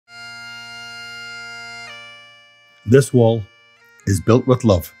This wall is built with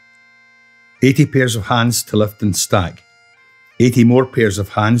love. 80 pairs of hands to lift and stack. 80 more pairs of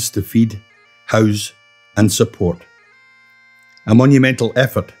hands to feed, house and support. A monumental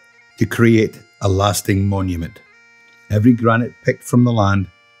effort to create a lasting monument. Every granite picked from the land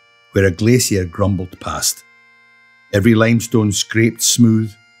where a glacier grumbled past. Every limestone scraped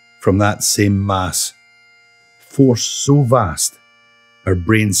smooth from that same mass. Force so vast our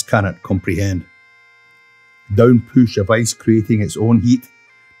brains cannot comprehend. Down push of ice creating its own heat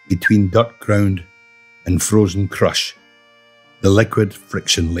between dirt ground and frozen crush. The liquid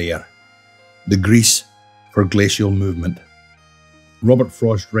friction layer. The grease for glacial movement. Robert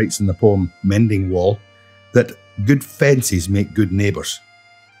Frost writes in the poem Mending Wall that good fences make good neighbours.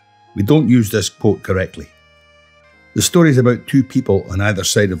 We don't use this quote correctly. The story is about two people on either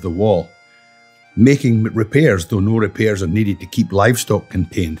side of the wall, making repairs though no repairs are needed to keep livestock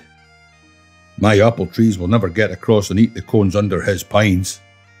contained. My apple trees will never get across and eat the cones under his pines.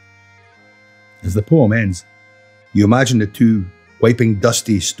 As the poem ends, you imagine the two wiping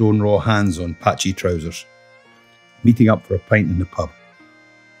dusty stone raw hands on patchy trousers, meeting up for a pint in the pub.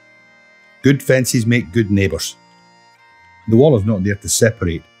 Good fences make good neighbours. The wall is not there to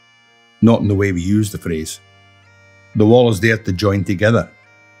separate, not in the way we use the phrase. The wall is there to join together.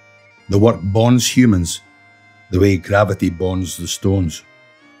 The work bonds humans the way gravity bonds the stones.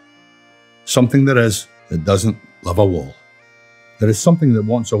 Something there is that doesn't love a wall. There is something that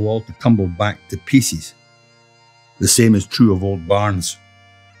wants a wall to tumble back to pieces. The same is true of old barns.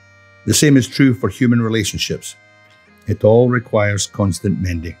 The same is true for human relationships. It all requires constant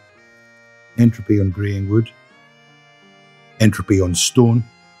mending. Entropy on greying wood, entropy on stone,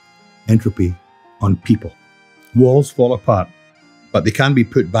 entropy on people. Walls fall apart, but they can be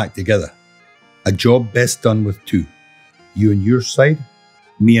put back together. A job best done with two. You on your side,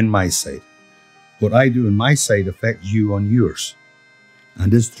 me on my side. What I do on my side affects you on yours,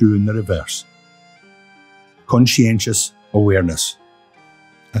 and is true in the reverse. Conscientious awareness.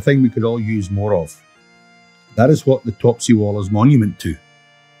 A thing we could all use more of. That is what the Topsy Wall is monument to.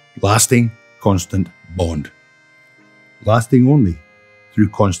 Lasting, constant bond. Lasting only through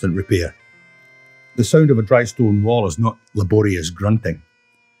constant repair. The sound of a dry stone wall is not laborious grunting.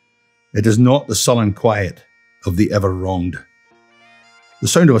 It is not the sullen quiet of the ever-wronged. The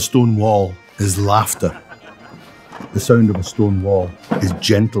sound of a stone wall is laughter. The sound of a stone wall is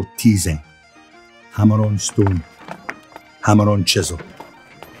gentle teasing. Hammer on stone, hammer on chisel.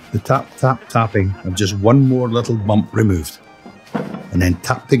 The tap, tap, tapping of just one more little bump removed, and then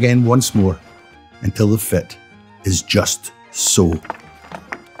tapped again once more until the fit is just so.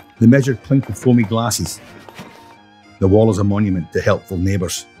 The measured clink of foamy glasses. The wall is a monument to helpful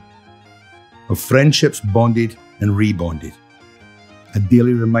neighbours. Of friendships bonded and rebonded. A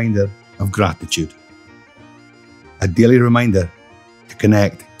daily reminder of gratitude. A daily reminder to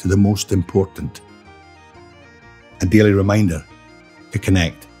connect to the most important. A daily reminder to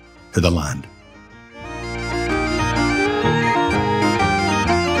connect to the land.